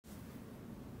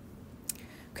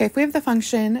Okay, if we have the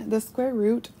function the square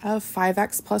root of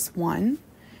 5x plus 1,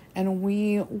 and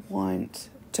we want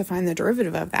to find the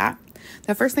derivative of that,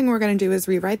 the first thing we're going to do is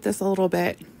rewrite this a little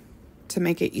bit to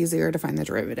make it easier to find the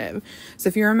derivative. So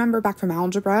if you remember back from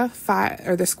algebra,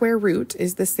 the square root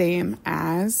is the same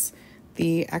as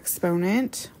the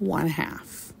exponent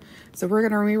 1/2. So we're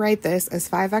going to rewrite this as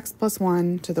 5x plus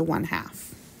 1 to the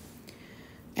 1/2.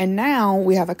 And now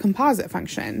we have a composite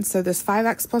function. So this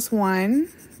 5x plus 1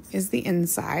 is the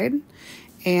inside,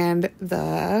 and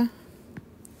the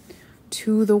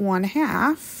to the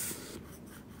 1/2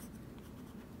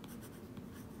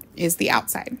 is the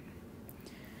outside.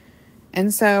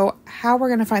 And so how we're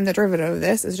going to find the derivative of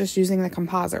this is just using the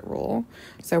composite rule.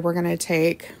 So we're going to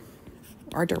take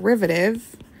our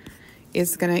derivative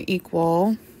is going to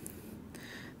equal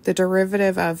the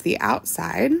derivative of the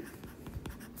outside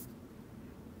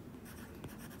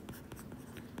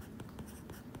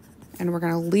and we're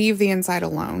going to leave the inside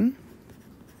alone,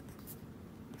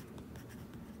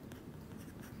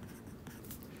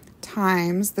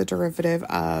 times the derivative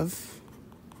of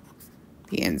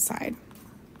the inside.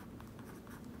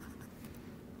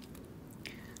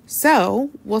 So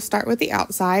we'll start with the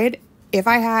outside. If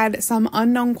I had some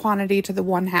unknown quantity to the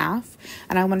 1/2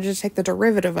 and I wanted to take the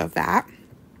derivative of that,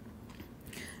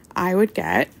 I would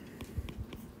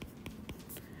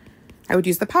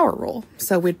use the power rule.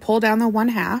 So we'd pull down the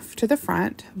 1/2 to the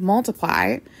front,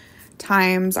 multiply,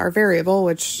 times our variable,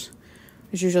 which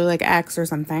is usually like x or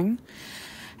something,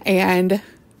 and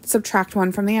subtract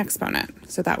 1 from the exponent.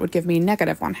 So that would give me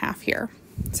negative 1/2 here.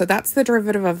 So that's the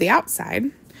derivative of the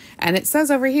outside. And it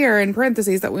says over here in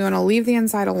parentheses that we want to leave the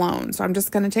inside alone. So I'm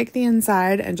just going to take the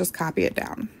inside and just copy it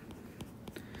down.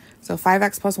 So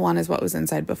 5x plus 1 is what was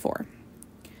inside before.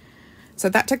 So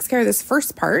that takes care of this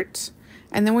first part.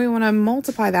 And then we want to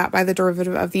multiply that by the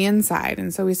derivative of the inside.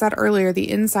 And so we said earlier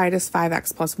the inside is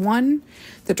 5x plus 1.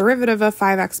 The derivative of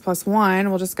 5x plus 1,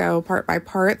 we'll just go part by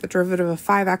part. The derivative of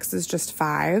 5x is just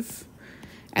 5.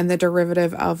 And the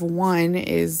derivative of 1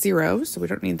 is 0, so we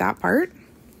don't need that part.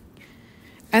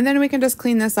 And then we can just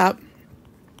clean this up.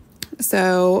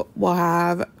 So we'll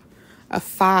have a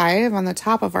 5 on the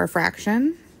top of our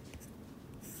fraction.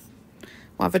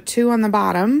 We'll have a 2 on the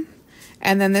bottom.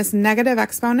 And then this negative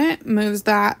exponent moves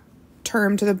that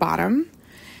term to the bottom.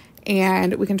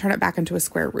 And we can turn it back into a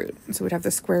square root. So we'd have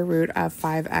the square root of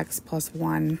 5x plus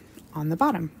 1 on the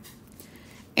bottom.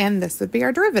 And this would be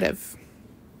our derivative.